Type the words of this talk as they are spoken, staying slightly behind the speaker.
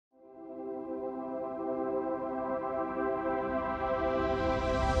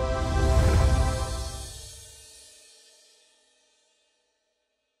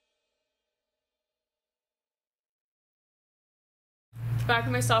Back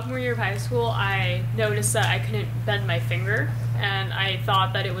in my sophomore year of high school, I noticed that I couldn't bend my finger, and I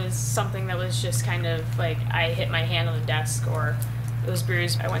thought that it was something that was just kind of like I hit my hand on the desk or it was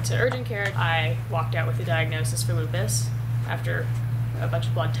bruised. I went to urgent care. I walked out with a diagnosis for lupus after a bunch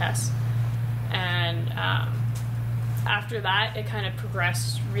of blood tests. And after that, it kind of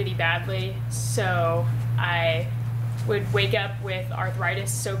progressed really badly. So I would wake up with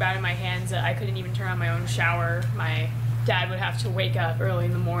arthritis so bad in my hands that I couldn't even turn on my own shower. My dad would have to wake up early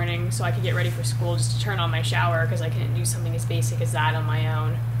in the morning so I could get ready for school just to turn on my shower because I couldn't do something as basic as that on my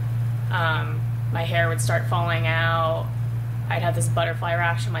own. My hair would start falling out. I'd have this butterfly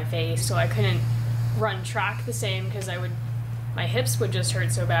rash on my face, so I couldn't run track the same because my hips would just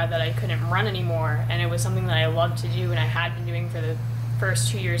hurt so bad that I couldn't run anymore, and it was something that I loved to do and I had been doing for the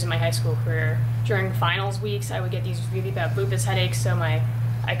first 2 years of my high school career. During finals weeks, I would get these really bad lupus headaches, so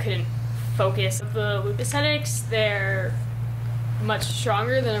I couldn't focus. The lupus headaches, they're much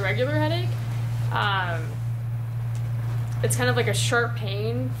stronger than a regular headache. It's kind of like a sharp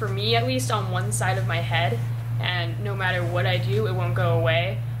pain, for me at least, on one side of my head, and no matter what I do, it won't go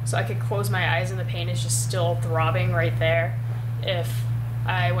away. So I could close my eyes and the pain is just still throbbing right there. If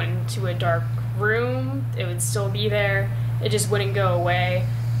I went into a dark room, it would still be there. It just wouldn't go away.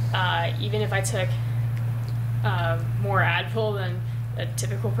 Even if I took more Advil than a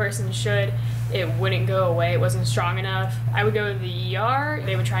typical person should, it wouldn't go away. It wasn't strong enough. I would go to the ER.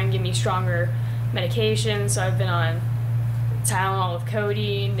 They would try and give me stronger medication. So I've been on Tylenol with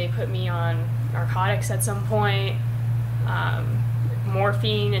codeine. They put me on narcotics at some point,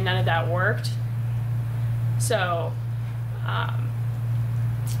 morphine, and none of that worked. So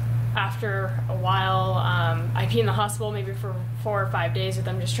after a while, I'd be in the hospital maybe for 4 or 5 days with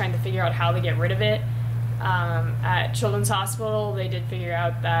them just trying to figure out how to get rid of it. At Children's Hospital, they did figure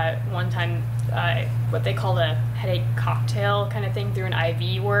out that one time what they called a headache cocktail kind of thing through an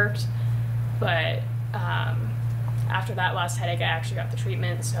IV worked, but after that last headache, I actually got the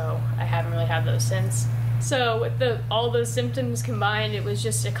treatment, so I haven't really had those since. So with all those symptoms combined, it was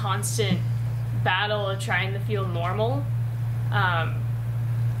just a constant battle of trying to feel normal.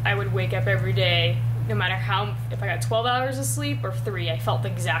 I would wake up every day, no matter if I got 12 hours of sleep or 3, I felt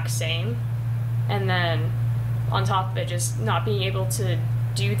the exact same. And then on top of it, just not being able to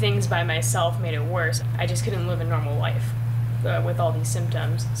do things by myself made it worse. I just couldn't live a normal life with all these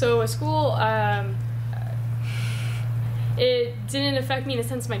symptoms. So at school, it didn't affect me in the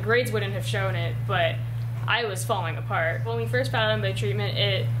sense my grades wouldn't have shown it, but I was falling apart. When we first found out about treatment,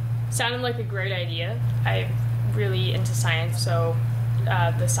 it sounded like a great idea. I'm really into science, so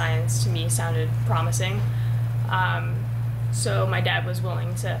the science to me sounded promising. So my dad was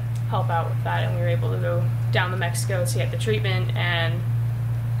willing to help out with that, and we were able to go down to Mexico to get the treatment, and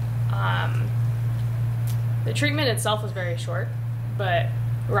the treatment itself was very short, but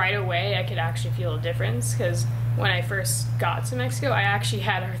right away I could actually feel a difference, because when I first got to Mexico, I actually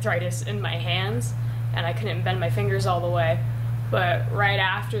had arthritis in my hands, and I couldn't bend my fingers all the way. But right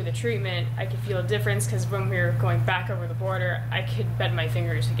after the treatment, I could feel a difference, because when we were going back over the border, I could bend my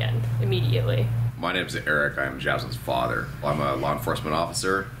fingers again immediately. My name is Eric. I'm Jasmine's father. I'm a law enforcement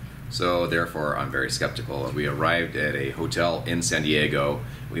officer, so therefore I'm very skeptical. We arrived at a hotel in San Diego.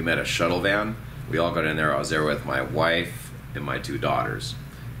 We met a shuttle van. We all got in there. I was there with my wife and my 2 daughters.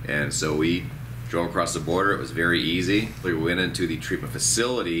 And so we drove across the border. It was very easy. We went into the treatment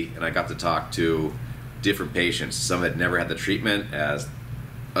facility, and I got to talk to different patients. Some had never had the treatment, as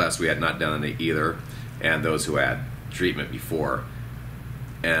us, we had not done it either, and those who had treatment before.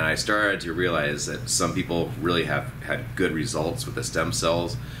 And I started to realize that some people really have had good results with the stem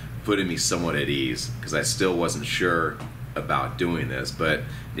cells, putting me somewhat at ease, because I still wasn't sure about doing this, but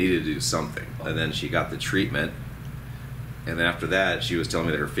needed to do something. And then she got the treatment, and then after that, she was telling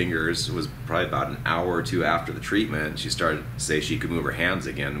me that her fingers, it was probably about an hour or 2 after the treatment, she started to say she could move her hands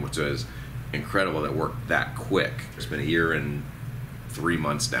again, which was incredible that it worked that quick. It's been 1 year and 3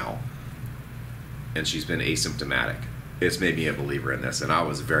 months now, and she's been asymptomatic. It's made me a believer in this, and I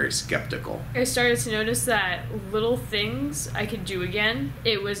was very skeptical. I started to notice that little things I could do again.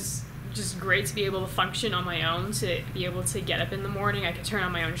 It was just great to be able to function on my own, to be able to get up in the morning. I could turn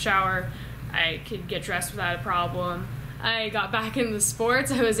on my own shower. I could get dressed without a problem. I got back into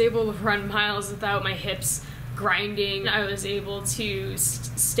sports. I was able to run miles without my hips grinding. I was able to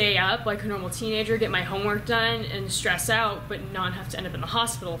stay up like a normal teenager, get my homework done, and stress out, but not have to end up in the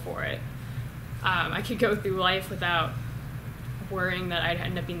hospital for it. I could go through life without worrying that I'd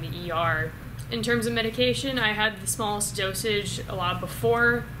end up in the ER. In terms of medication, I had the smallest dosage a lot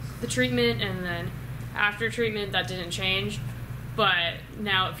before the treatment, and then after treatment that didn't change, but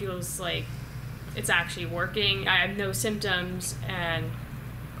now it feels like it's actually working. I have no symptoms, and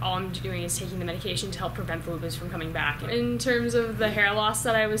all I'm doing is taking the medication to help prevent the lupus from coming back. In terms of the hair loss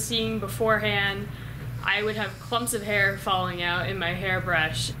that I was seeing beforehand, I would have clumps of hair falling out in my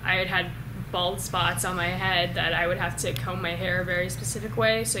hairbrush. I had bald spots on my head that I would have to comb my hair a very specific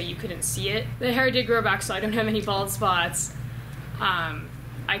way so you couldn't see it. The hair did grow back, so I don't have any bald spots.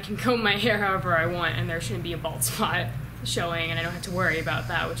 I can comb my hair however I want, and there shouldn't be a bald spot showing, and I don't have to worry about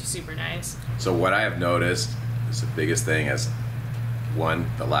that, which is super nice. So what I have noticed is the biggest thing is, one,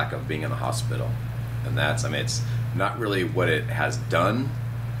 the lack of being in the hospital. And that's, I mean, it's not really what it has done,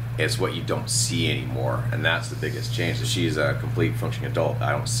 it's what you don't see anymore. And that's the biggest change. She's a complete functioning adult.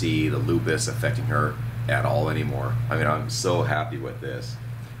 I don't see the lupus affecting her at all anymore. I mean, I'm so happy with this.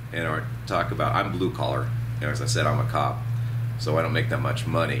 And I talk about, I'm blue collar. You know, as I said, I'm a cop, so I don't make that much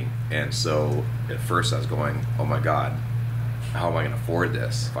money. And so at first I was going, oh my God, how am I going to afford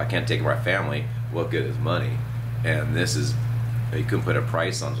this? If I can't take care of my family, what good is money? And this is, you couldn't put a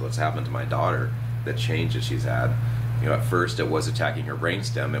price on what's happened to my daughter, the change that she's had. You know, at first it was attacking her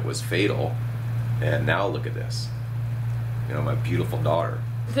brainstem, it was fatal, and now look at this. You know, my beautiful daughter.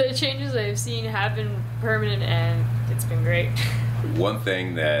 The changes I've seen have been permanent, and it's been great. One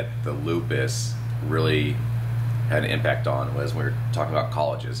thing that the lupus really had an impact on was when we were talking about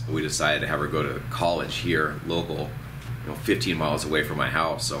colleges. We decided to have her go to college here, local, 15 miles away from my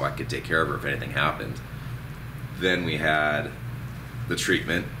house, so I could take care of her if anything happened. Then we had the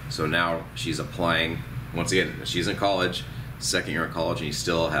treatment, so now she's applying. Once again, she's in college, second year in college, and he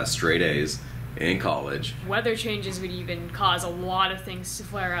still has straight A's in college. Weather changes would even cause a lot of things to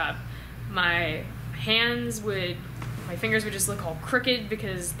flare up. My fingers would just look all crooked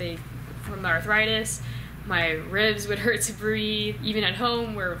from the arthritis. My ribs would hurt to breathe. Even at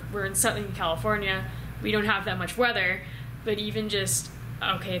home, we're in Southern California, we don't have that much weather, but even just,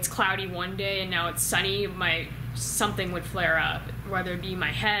 okay, it's cloudy one day and now it's sunny, something would flare up, whether it be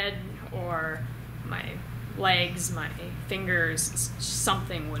my head or my legs, my fingers,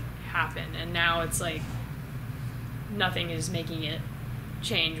 something would happen. And now it's like nothing is making it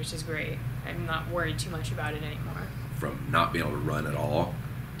change, which is great. I'm not worried too much about it anymore. From not being able to run at all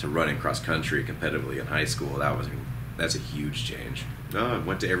to running cross country competitively in high school, that's a huge change. I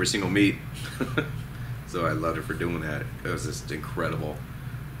went to every single meet. So I loved her for doing that. It was just incredible.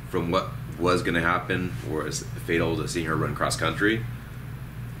 From what was going to happen, or was fatal to seeing her run cross country,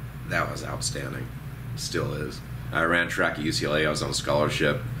 that was outstanding. Still is. I ran track at UCLA. I was on a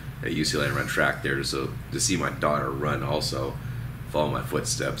scholarship at UCLA and ran track there. So to see my daughter run also, follow my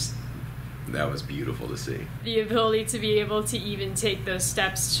footsteps, that was beautiful to see. The ability to be able to even take those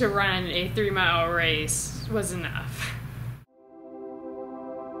steps to run a 3-mile race was enough.